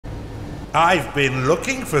I've been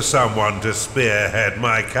looking for someone to spearhead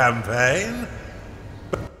my campaign.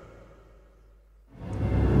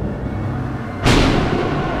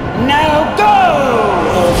 Now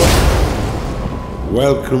go!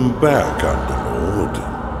 Welcome back, Underlord.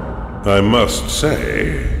 I must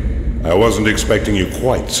say, I wasn't expecting you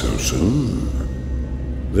quite so soon.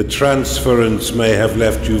 The transference may have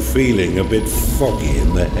left you feeling a bit foggy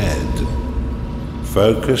in the head.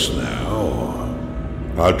 Focus now.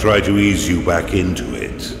 I'll try to ease you back into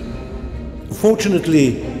it.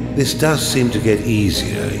 Fortunately, this does seem to get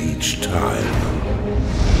easier each time.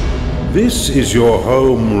 This is your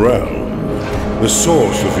home realm, the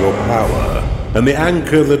source of your power, and the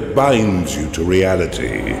anchor that binds you to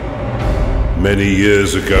reality. Many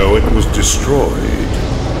years ago it was destroyed,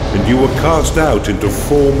 and you were cast out into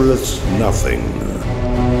formless nothing.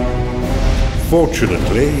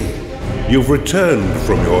 Fortunately, you've returned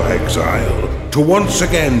from your exile to once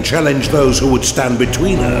again challenge those who would stand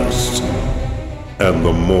between us and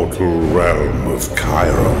the mortal realm of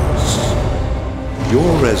Kairos.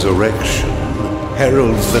 Your resurrection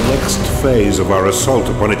heralds the next phase of our assault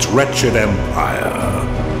upon its wretched empire,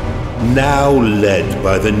 now led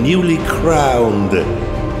by the newly crowned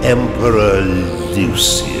Emperor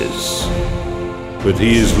Lucius. But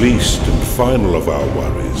he is least and final of our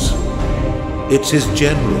worries. It's his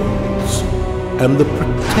generals and the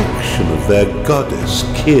protection of their goddess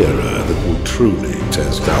Kira that will truly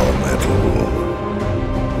test our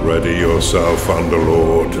mettle. Ready yourself,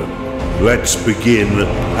 Underlord. Let's begin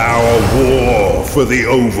our war for the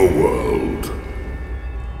Overworld.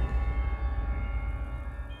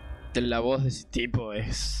 La voz de ese tipo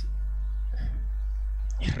es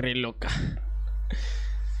re loca.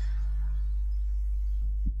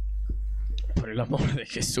 Por el amor de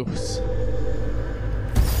Jesús.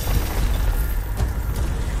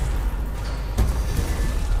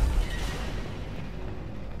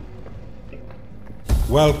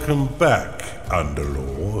 Welcome back,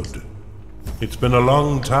 Underlord. It's been a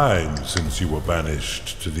long time since you were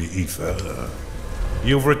banished to the ether.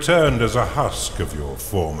 You've returned as a husk of your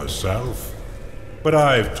former self, but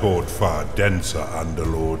I've taught far denser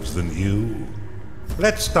Underlords than you.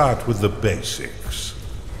 Let's start with the basics.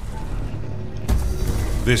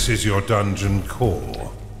 This is your dungeon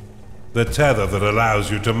core, the tether that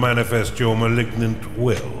allows you to manifest your malignant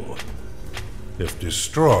will. If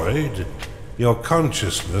destroyed, your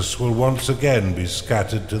consciousness will once again be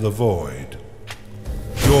scattered to the void.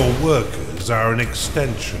 Your workers are an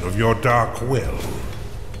extension of your dark will.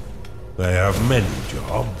 They have many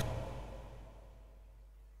jobs,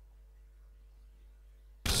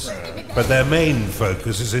 but their main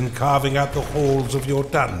focus is in carving out the halls of your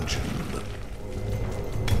dungeon.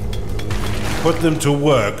 Put them to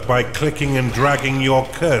work by clicking and dragging your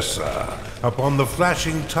cursor upon the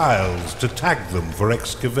flashing tiles to tag them for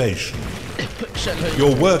excavation.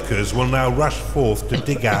 Your workers will now rush forth to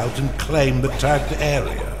dig out and claim the tagged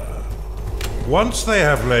area. Once they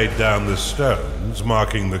have laid down the stones,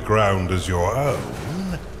 marking the ground as your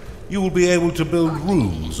own, you will be able to build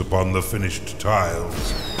rooms upon the finished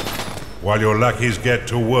tiles. While your lackeys get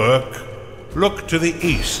to work, look to the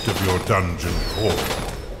east of your dungeon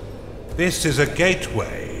core. This is a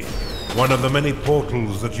gateway, one of the many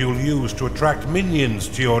portals that you'll use to attract minions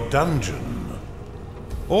to your dungeon.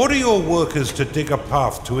 Order your workers to dig a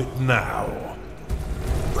path to it now.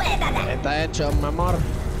 Está hecho, mi amor.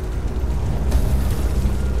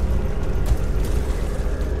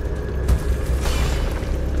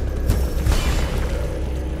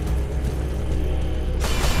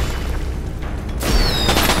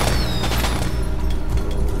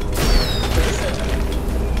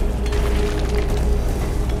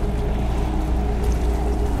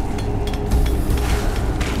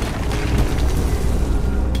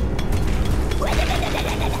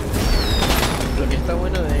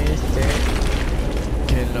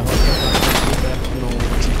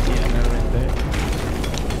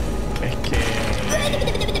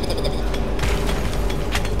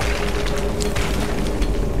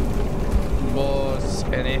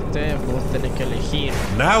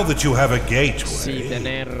 Now that you have a gateway,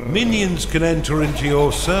 minions can enter into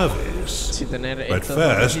your service. But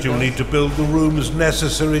first you'll need to build the rooms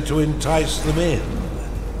necessary to entice them in.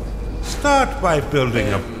 Start by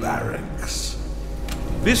building a barracks.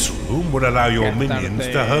 This room will allow your minions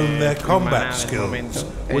to hone their combat skills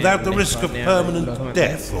without the risk of permanent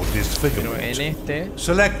death or disfigurement.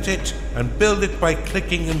 Select it and build it by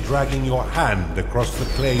clicking and dragging your hand across the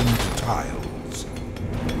claimed tiles.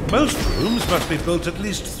 Most rooms must be built at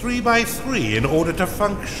least 3 by 3 in order to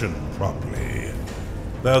function properly,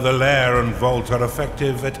 though the lair and vault are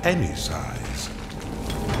effective at any size.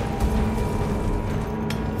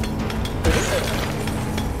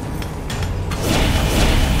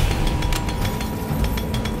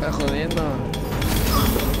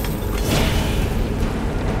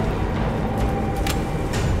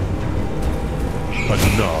 A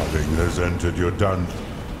gnarling has entered your dungeon.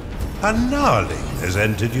 A gnarling has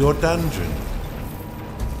entered your dungeon.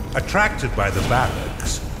 Attracted by the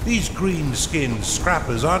barracks, these green-skinned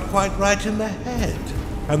scrappers aren't quite right in the head,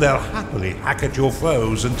 and they'll happily hack at your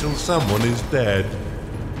foes until someone is dead.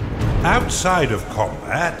 Outside of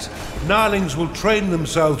combat, gnarlings will train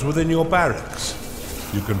themselves within your barracks.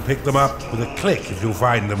 You can pick them up with a click if you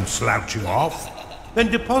find them slouching off, then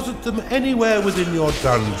deposit them anywhere within your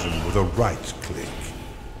dungeon with a right click.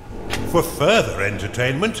 For further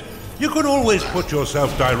entertainment, you can always put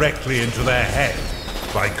yourself directly into their head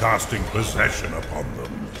by casting possession upon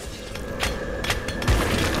them.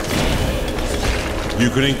 You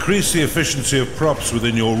can increase the efficiency of props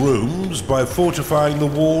within your rooms by fortifying the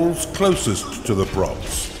walls closest to the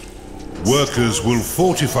props. Workers will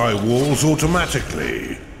fortify walls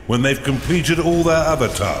automatically when they've completed all their other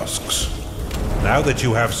tasks. Now that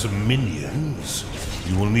you have some minions,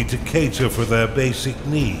 you will need to cater for their basic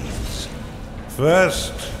needs.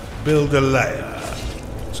 First, build a lair,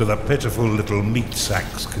 so the pitiful little meat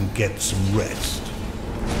sacks can get some rest.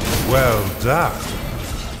 Well done.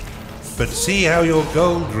 But see how your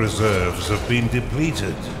gold reserves have been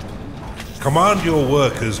depleted. Command your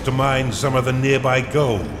workers to mine some of the nearby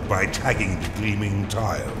gold by tagging the gleaming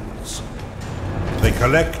tiles. They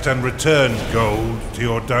collect and return gold to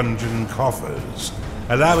your dungeon coffers,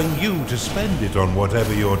 allowing you to spend it on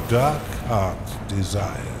whatever your dark heart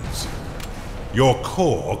desires. Your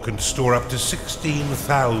core can store up to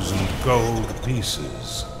 16,000 gold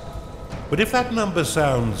pieces. But if that number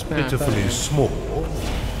sounds pitifully small,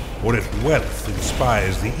 or if wealth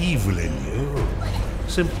inspires the evil in you,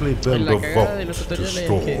 simply build a vault to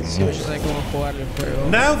store more.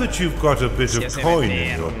 Now that you've got a bit of coin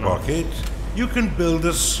in your pocket, you can build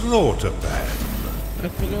a slaughter pan.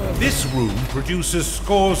 This room produces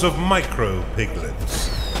scores of micro-piglets,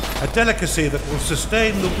 a delicacy that will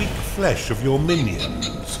sustain the weak flesh of your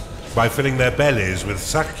minions by filling their bellies with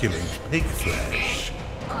succulent pig flesh.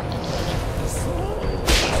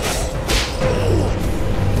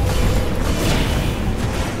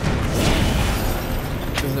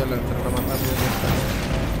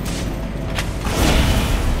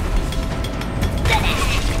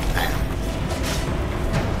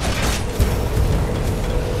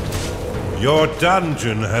 Your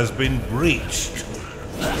dungeon has been breached.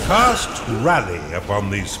 Cast Rally upon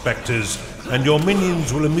these spectres, and your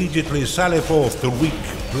minions will immediately sally forth to wreak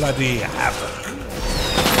bloody havoc.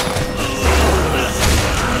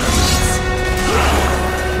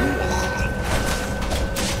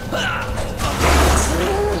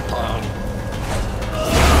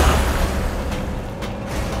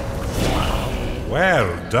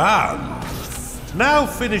 Well done. Now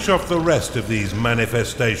finish off the rest of these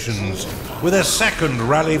manifestations with a second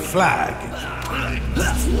rally flag.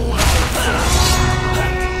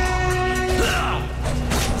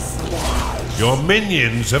 Your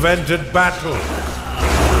minions have entered battle.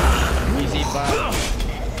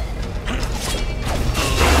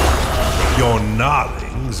 Your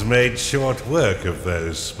gnarlings made short work of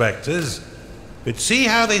those spectres, but see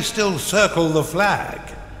how they still circle the flag.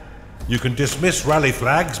 You can dismiss rally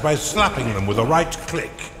flags by slapping them with a right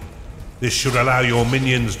click. This should allow your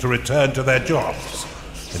minions to return to their jobs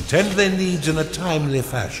and tend to their needs in a timely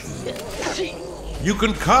fashion. You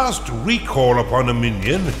can cast Recall upon a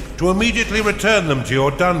minion to immediately return them to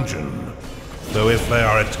your dungeon, though if they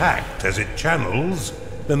are attacked as it channels,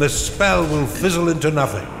 then the spell will fizzle into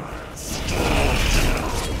nothing.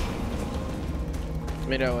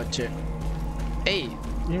 Mira, guache. Ey,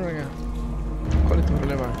 mira acá. ¿Cuál es tu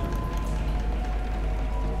problema?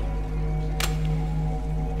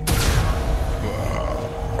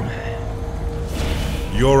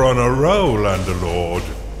 You're on a roll, Underlord,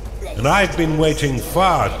 and I've been waiting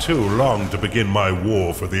far too long to begin my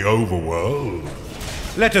war for the Overworld.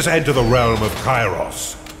 Let us enter the realm of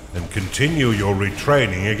Kairos and continue your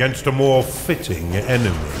retraining against a more fitting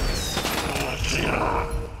enemy.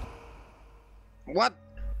 What?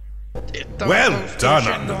 Well done,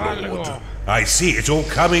 Underlord. I see it's all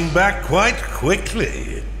coming back quite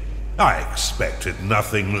quickly. I expected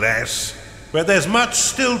nothing less, but there's much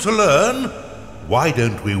still to learn. Why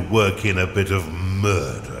don't we work in a bit of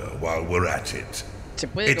murder while we're at it?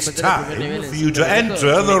 It's time for you to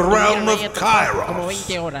enter the realm of Kairos.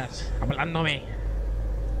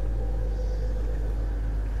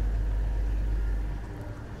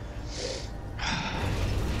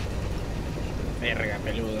 Verga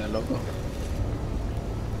peluda, loco.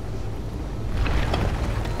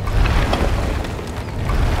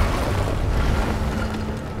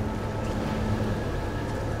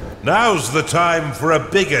 Now's the time for a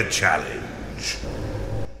bigger challenge.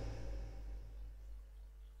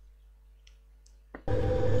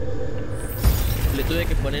 tuve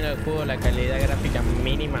que poner al juego la calidad gráfica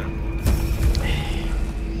mínima.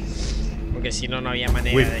 Porque si no, no había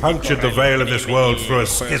manera. We've punctured the veil of this world through a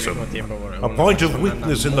schism, a point of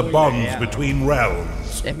weakness in the bonds between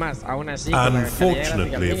realms.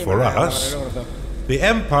 Unfortunately for us, the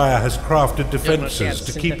Empire has crafted defenses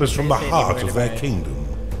to keep us from the heart of their kingdom.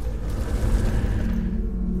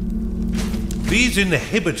 These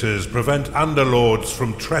inhibitors prevent underlords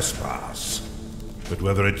from trespass, but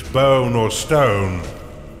whether it's bone or stone,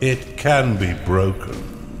 it can be broken.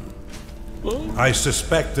 I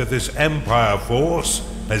suspect that this Empire force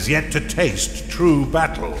has yet to taste true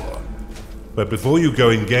battle. But before you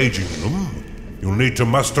go engaging them, you'll need to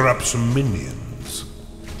muster up some minions.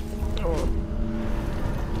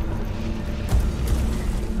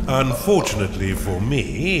 Unfortunately for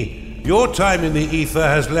me, your time in the ether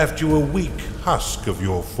has left you a weak husk of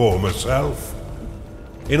your former self.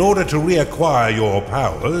 In order to reacquire your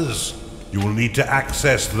powers, you will need to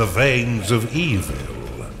access the veins of evil.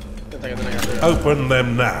 Open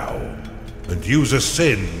them now, and use a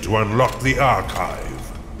sin to unlock the archive.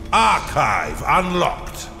 Archive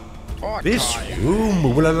unlocked! This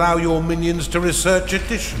room will allow your minions to research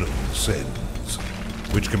additional sins,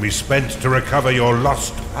 which can be spent to recover your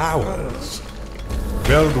lost powers.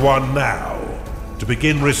 Build one now, to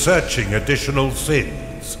begin researching additional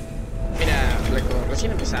sins. Mira, flaco,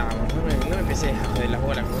 recién empezábamos, no me empecé a de las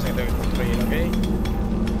bolas cosas que tengo que construir, ¿ok?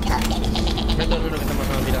 Ve todo el mundo que está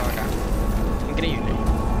pasando tirado acá. Increíble.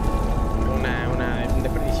 Un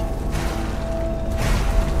desperdicio.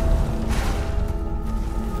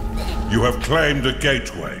 You have claimed a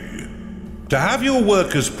gateway. To have your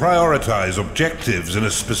workers prioritize objectives in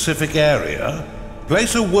a specific area,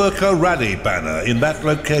 place a worker rally banner in that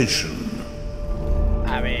location.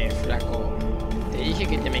 A ver, flaco. Te dije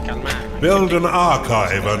que te me calmas. Build an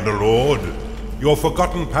archive, Underlord. Your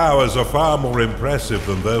forgotten powers are far more impressive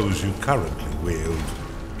than those you currently wield.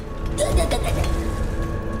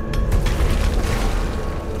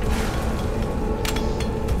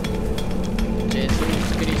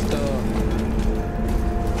 Jesús Cristo.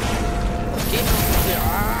 ¿Por qué no?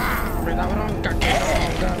 Me da bronca que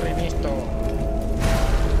no agarren esto.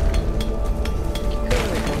 ¿Qué acabo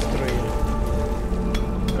de construir?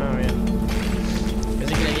 Ah, bien.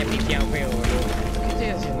 Pensé que le había pifiado feo, boludo. ¿Qué estoy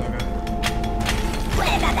haciendo acá?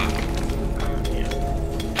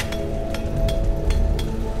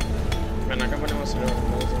 Bueno, acá ponemos el oro.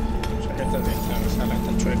 Ya que esta sala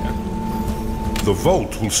está chueca. The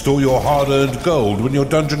vault will store your hard-earned gold when your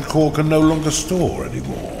dungeon core can no longer store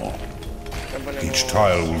anymore. Each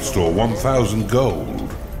tile will store 1,000 gold,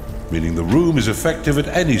 meaning the room is effective at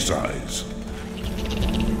any size.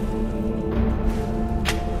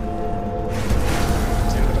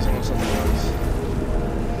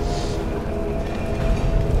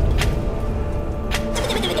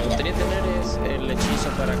 Podría tener el hechizo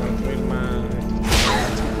para construir más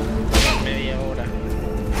media hora.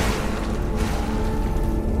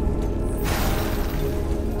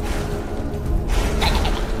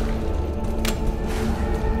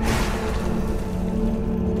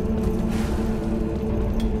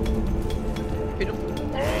 Pero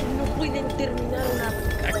no pueden terminar una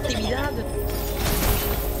actividad.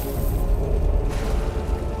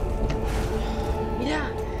 Mirá,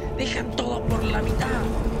 dejan todo por la mitad.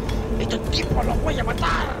 Estos tipos los voy a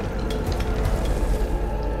matar.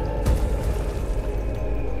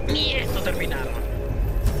 Ni esto terminaron.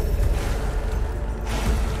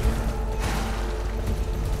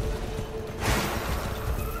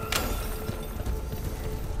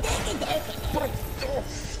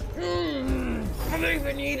 ¿Podéis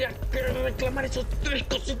venir a reclamar esos 3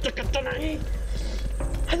 cositos que están ahí?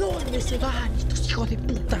 ¿A dónde se van estos hijos de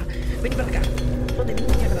puta? Vení para acá. ¿Dónde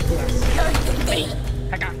mierda te vas? Vení,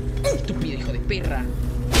 acá. Estúpido hijo de perra.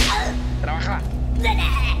 Trabaja.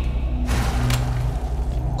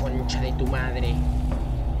 Concha de tu madre.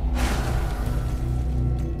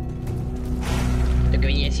 Lo que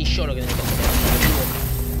venía a decir yo lo que tenía que hacer.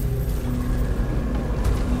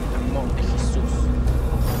 Amor de Jesús.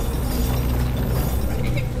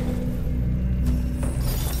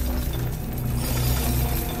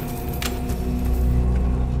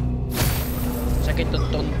 Ya que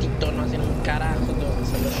estos tontitos no hacen un carajo, tengo que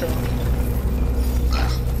hacerlo yo.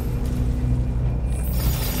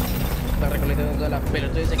 Está recolectando todas las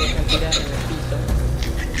pelotas que dejan tiradas en el piso.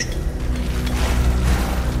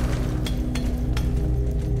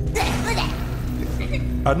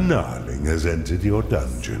 A gnarling has entered your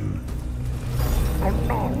dungeon.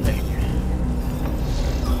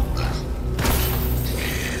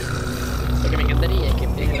 Lo que me encantaría es que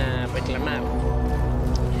empiecen a reclamar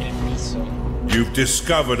el piso. You've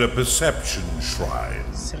discovered a perception shrine.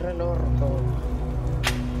 Cierra el orto.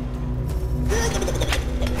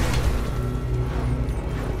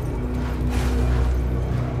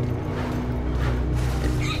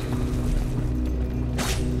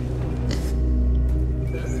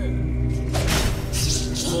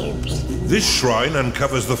 This shrine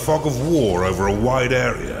uncovers the fog of war over a wide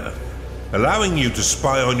area, allowing you to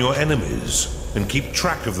spy on your enemies and keep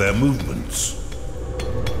track of their movements.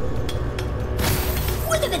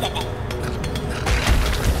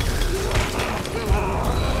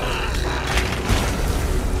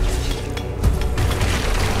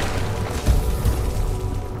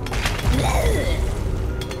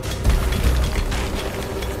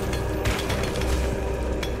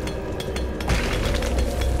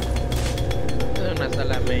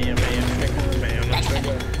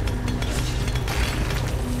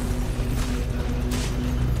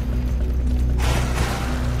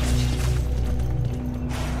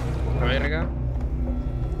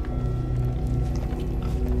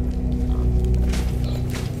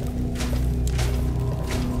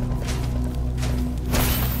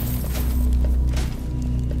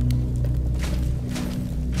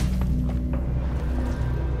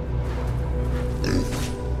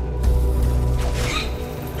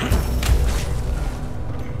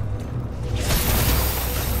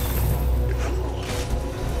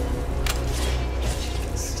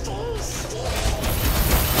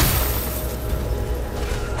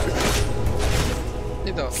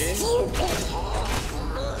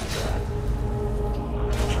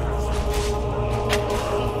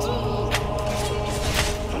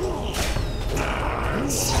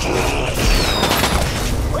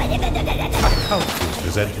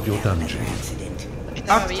 Has entered your dungeon.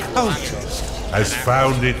 A cultist has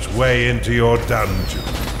found its way into your dungeon.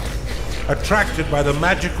 Attracted by the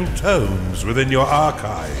magical tomes within your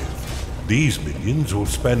archive, these minions will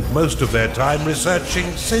spend most of their time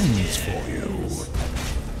researching sins for you.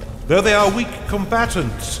 Though they are weak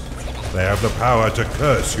combatants, they have the power to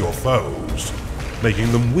curse your foes,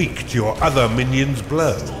 making them weak to your other minions'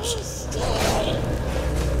 blows.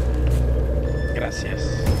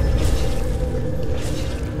 Gracias.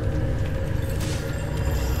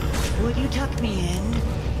 Would you tuck me in?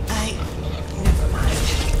 Never mind.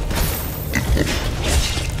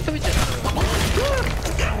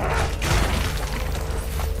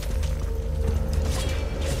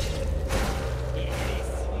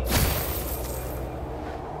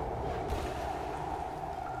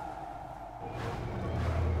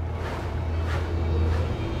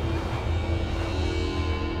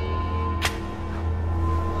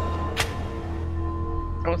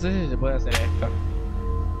 No sé si se puede hacer esto.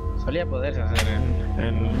 Solía poderse hacer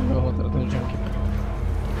en los otros dungeons.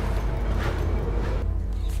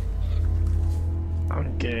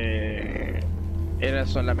 Aunque era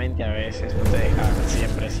solamente a veces, no te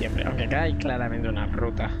dejaban siempre. Aunque acá hay claramente una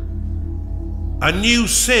ruta. A new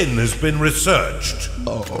sin has been researched.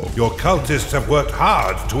 Your cultists have worked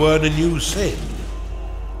hard to earn a new sin.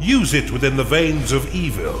 Use it within the veins of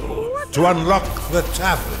evil to unlock the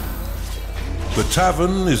tavern. The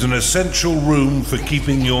tavern is an essential room for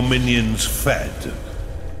keeping your minions fed.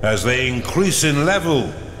 As they increase in level,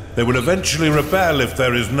 they will eventually rebel if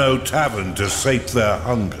there is no tavern to sate their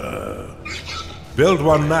hunger. Build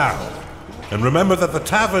one now, and remember that the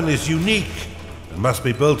tavern is unique and must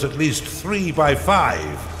be built at least 3 by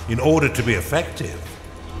 5 in order to be effective.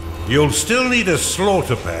 You'll still need a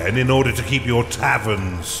slaughter pen in order to keep your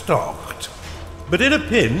tavern stocked. But in a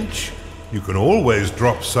pinch, you can always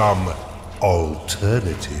drop some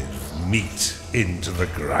alternative meat into the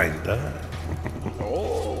grinder.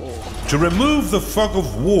 To remove the fog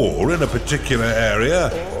of war in a particular area,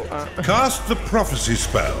 cast the prophecy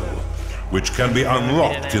spell, which can be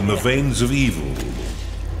unlocked in the veins of evil.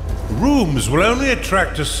 Rooms will only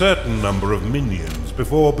attract a certain number of minions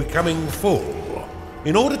before becoming full.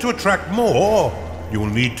 In order to attract more, you will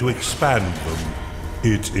need to expand them.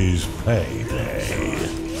 It is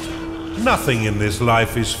payday. Nothing in this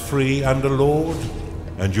life is free, Underlord,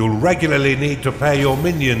 and you'll regularly need to pay your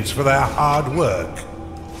minions for their hard work.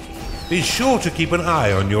 Be sure to keep an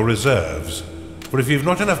eye on your reserves, for if you've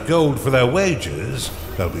not enough gold for their wages,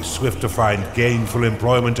 they'll be swift to find gainful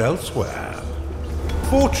employment elsewhere.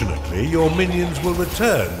 Fortunately, your minions will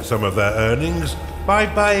return some of their earnings by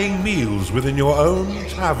buying meals within your own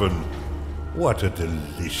tavern. What a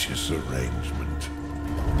delicious arrangement.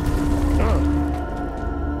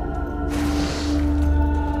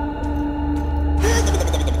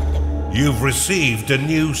 You've received a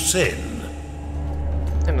new sin.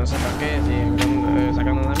 No sé para qué, si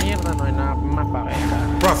sacando la mierda no hay nada más para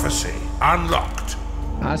ver. Prophecy unlocked.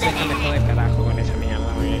 Ah, se conectó de carajo con esa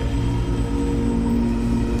mierda, muy bien.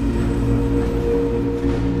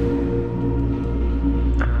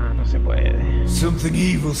 Ah, no se puede. Something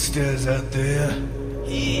evil stirs out there.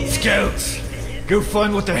 Scouts, go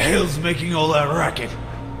find what the hell's making all that racket.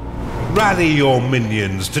 Rally your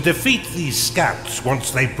minions to defeat these scouts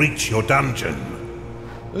once they breach your dungeon.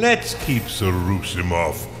 Let's keep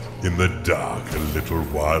Sarusimov in the dark a little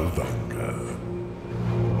while longer.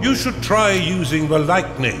 You should try using the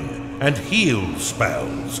lightning and heal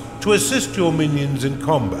spells to assist your minions in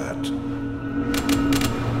combat.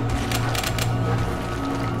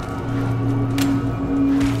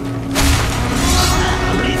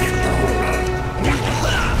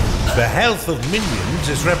 The health of minions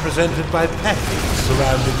is represented by petals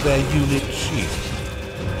surrounding their unit shield.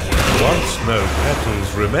 Once no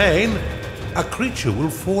petals remain, a creature will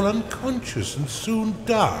fall unconscious and soon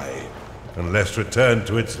die, unless returned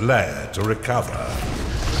to its lair to recover.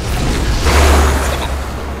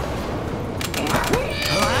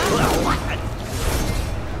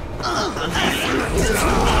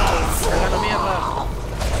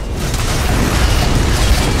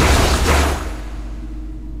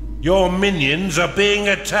 Your minions are being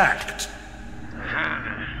attacked.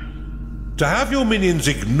 To have your minions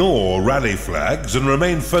ignore rally flags and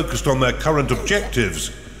remain focused on their current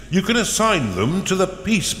objectives, you can assign them to the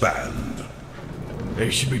Peace Band.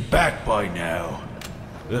 They should be back by now.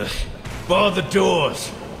 Ugh. Bar the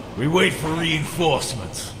doors. We wait for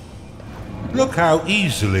reinforcements. Look how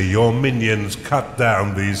easily your minions cut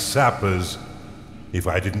down these sappers. If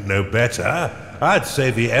I didn't know better, I'd say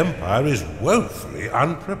the Empire is woefully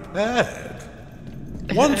unprepared.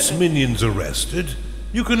 Once minions are rested,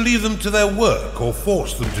 you can leave them to their work or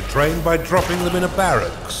force them to train by dropping them in a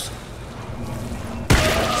barracks.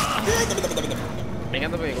 Me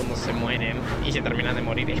encanta porque cuando se mueren y se terminan de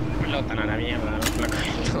morir explotan a la mierda los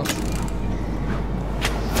flacos.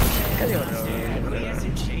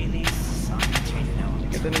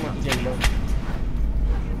 ¿Qué tenemos haciendo?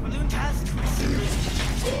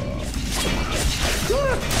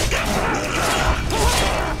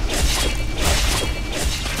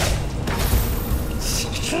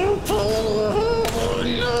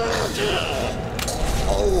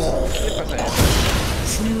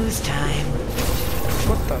 Snooze time.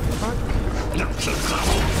 What the fuck?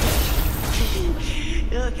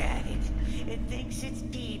 Look at it. It thinks it's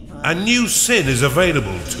people. A new sin is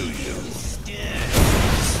available to you.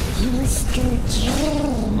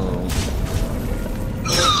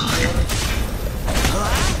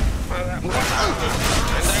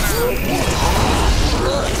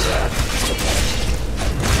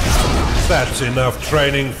 That's enough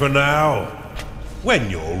training for now. When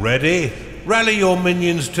you're ready, rally your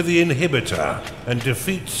minions to the inhibitor and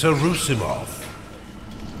defeat Sarusimov.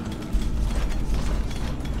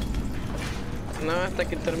 No, hasta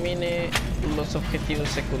que termine los objetivos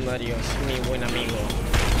secundarios, mi buen amigo.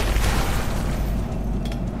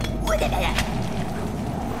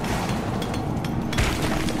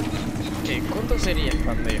 ¿Qué? ¿Cuánto sería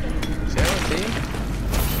expandir? ¿Sí?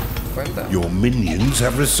 ¿Cuánta? Your minions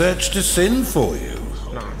have researched a sin for you.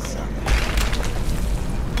 No.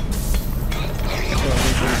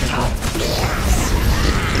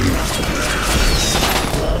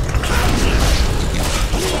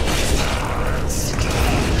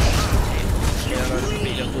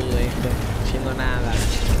 Haciendo nada.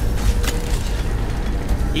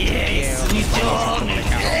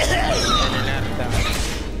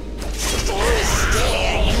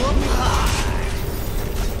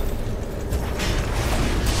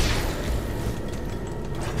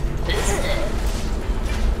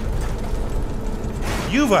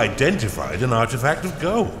 You've identified an artifact of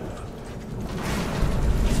gold.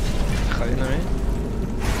 Jodiéndome.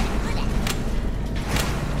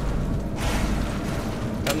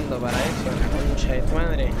 Tanto para eso, la concha de tu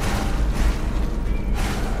madre.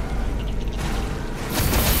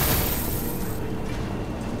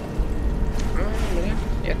 Mira,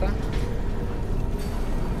 ya está.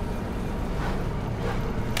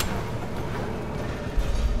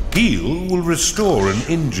 Heal will restore an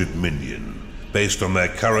injured minion based on their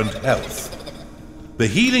current health. The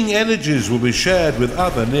healing energies will be shared with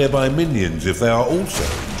other nearby minions if they are also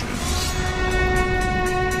injured.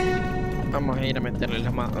 Vamos a ir a meterle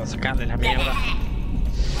las manos, a sacarle la mierda.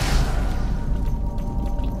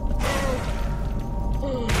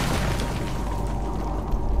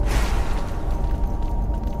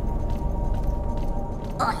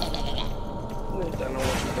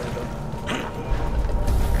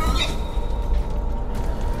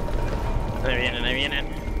 Ahí vienen.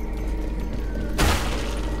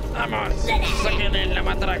 Vamos, saquen la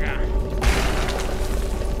matraca.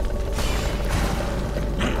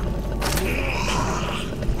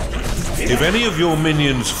 If any of your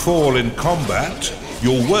minions fall in combat,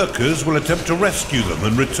 your workers will attempt to rescue them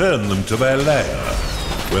and return them to their lair,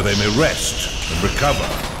 where they may rest and recover.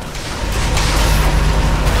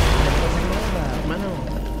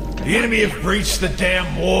 The enemy have breached the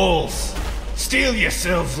damn walls. Steel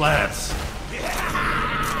yourselves, lads.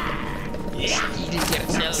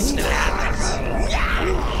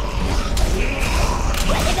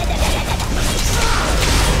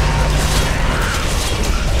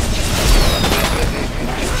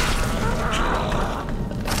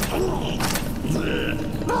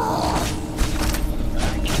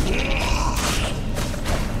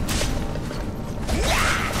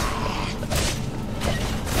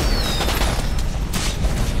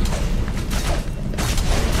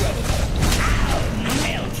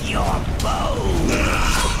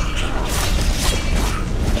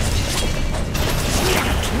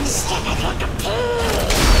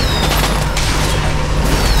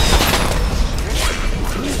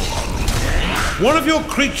 One of your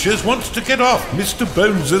creatures wants to get off Mr.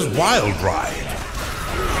 Bones's wild ride.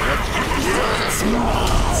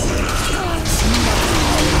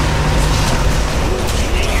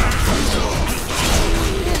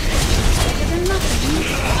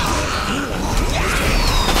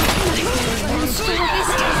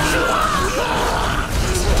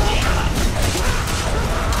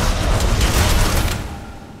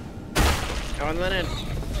 Abandonen.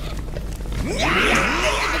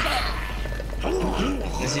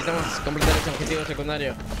 Necesitamos completar ese objetivo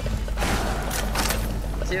secundario.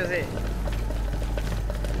 Sí o sí.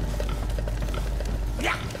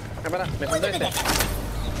 Ah, pará, me faltó este.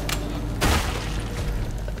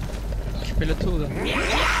 Qué pelotudo.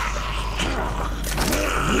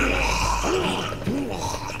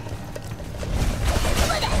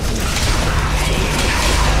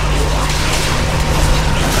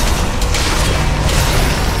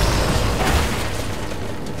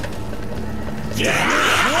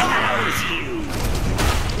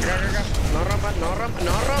 No rompan, no rompan,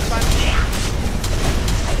 no rompan.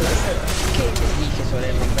 ¿Qué te dije sobre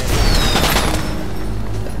romper?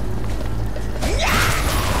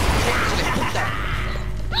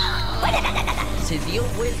 Se dio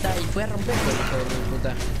vuelta y fue a romper con el hijo de mi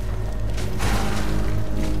puta.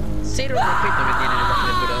 Cero respeto que tiene esta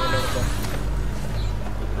criatura de loco.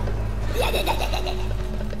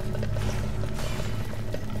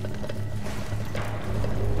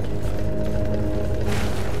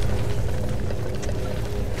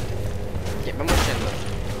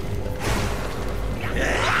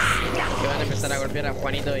 A golpear a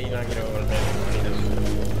Juanito y no quiero golpear a Juanito.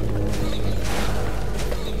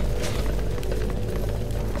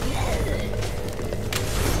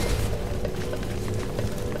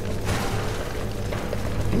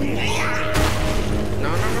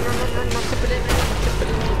 No se peleen acá.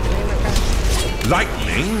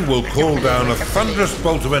 Lightning will call down a thunderous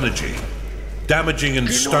bolt of energy, damaging and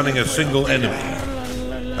stunning a single enemy.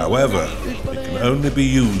 However, it can only be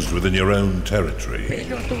used within your own territory.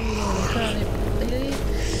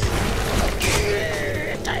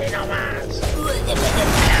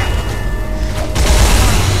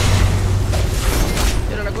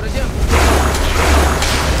 Pero la curación.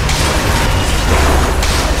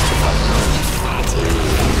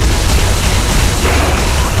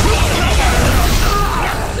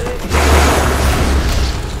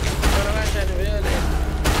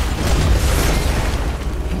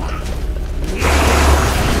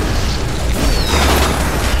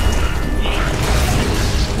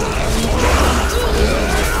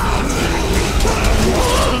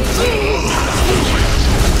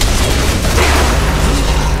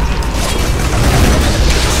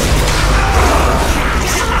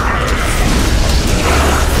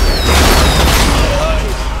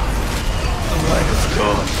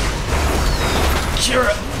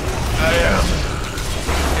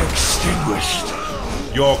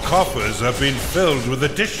 Your coffers have been filled with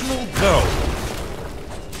additional gold.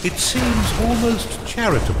 It seems almost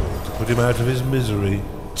charitable to put him out of his misery.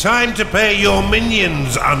 Time to pay your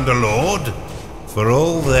minions, Underlord, for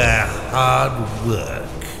all their hard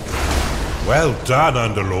work. Well done,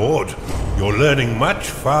 Underlord. You're learning much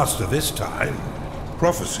faster this time.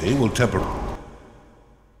 Prophecy will temper...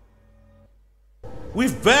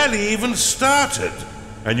 We've barely even started,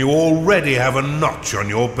 and you already have a notch on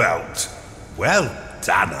your belt. Well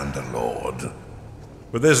done, Underlord.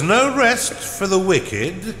 But there's no rest for the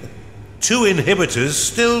wicked. 2 inhibitors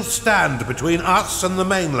still stand between us and the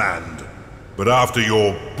mainland. But after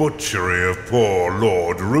your butchery of poor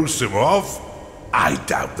Lord Rusimov, I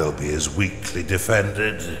doubt they'll be as weakly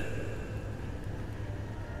defended.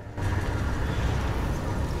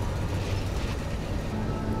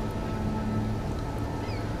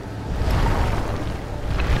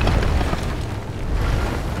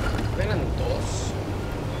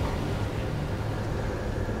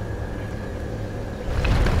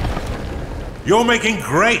 You're making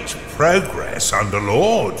great progress under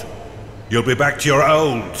Lord. You'll be back to your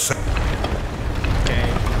old... Ok.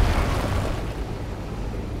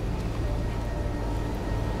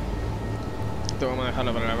 Esto vamos a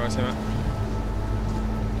dejarlo para la próxima.